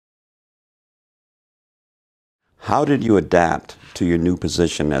How did you adapt to your new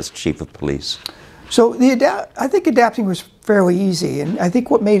position as chief of police? So I think adapting was fairly easy, and I think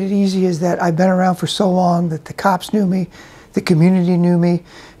what made it easy is that I've been around for so long that the cops knew me, the community knew me.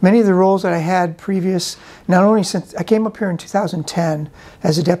 Many of the roles that I had previous, not only since I came up here in 2010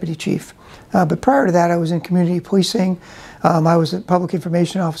 as a deputy chief, but prior to that I was in community policing. I was a public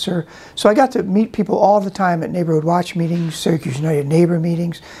information officer, so I got to meet people all the time at neighborhood watch meetings, Syracuse United neighbor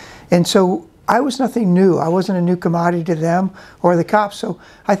meetings, and so I was nothing new. I wasn't a new commodity to them or the cops, so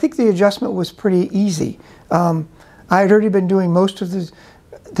I think the adjustment was pretty easy. I had already been doing most of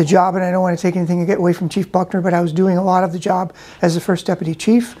the job, and I don't want to take anything to get away from Chief Buckner, but I was doing a lot of the job as the first deputy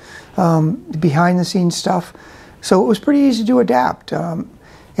chief, behind the scenes stuff. So it was pretty easy to adapt.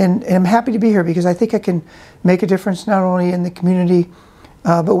 And I'm happy to be here because I think I can make a difference not only in the community,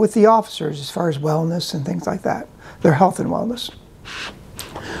 but with the officers as far as wellness and things like that, their health and wellness.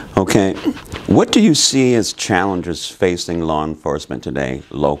 Okay, what do you see as challenges facing law enforcement today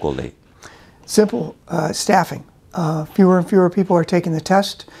locally? Simple, staffing. Fewer and fewer people are taking the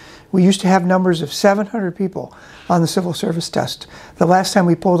test. We used to have numbers of 700 people on the civil service test. The last time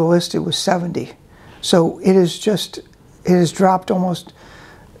we pulled a list, it was 70. So it has dropped almost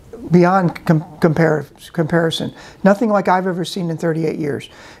beyond comparison. Nothing like I've ever seen in 38 years.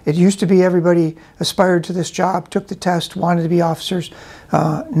 It used to be everybody aspired to this job, took the test, wanted to be officers.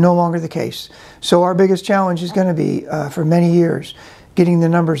 No longer the case. So our biggest challenge is going to be, for many years, getting the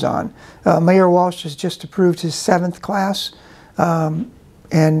numbers on. Mayor Walsh has just approved his 7th class,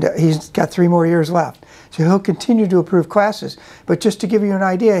 and he's got 3 more years left. So he'll continue to approve classes. But just to give you an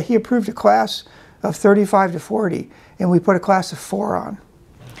idea, he approved a class of 35 to 40, and we put a class of 4 on.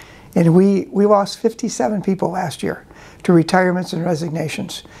 And we lost 57 people last year to retirements and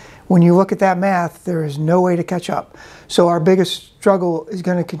resignations. When you look at that math, there is no way to catch up. So our biggest struggle is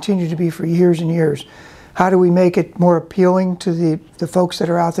going to continue to be for years and years. How do we make it more appealing to the folks that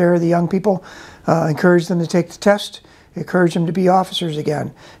are out there, the young people? Encourage them to take the test, encourage them to be officers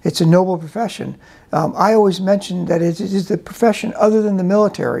again. It's a noble profession. I always mention that it is the profession other than the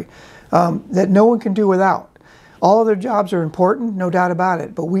military that no one can do without. All other jobs are important, no doubt about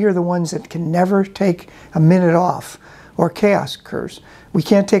it, but we are the ones that can never take a minute off or chaos occurs. We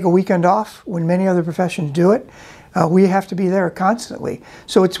can't take a weekend off when many other professions do it. We have to be there constantly.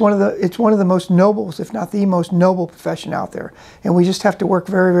 So it's one of the most noble, if not the most noble profession out there. And we just have to work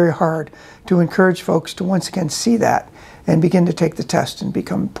very, very hard to encourage folks to once again see that and begin to take the test and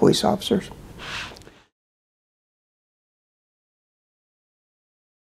become police officers.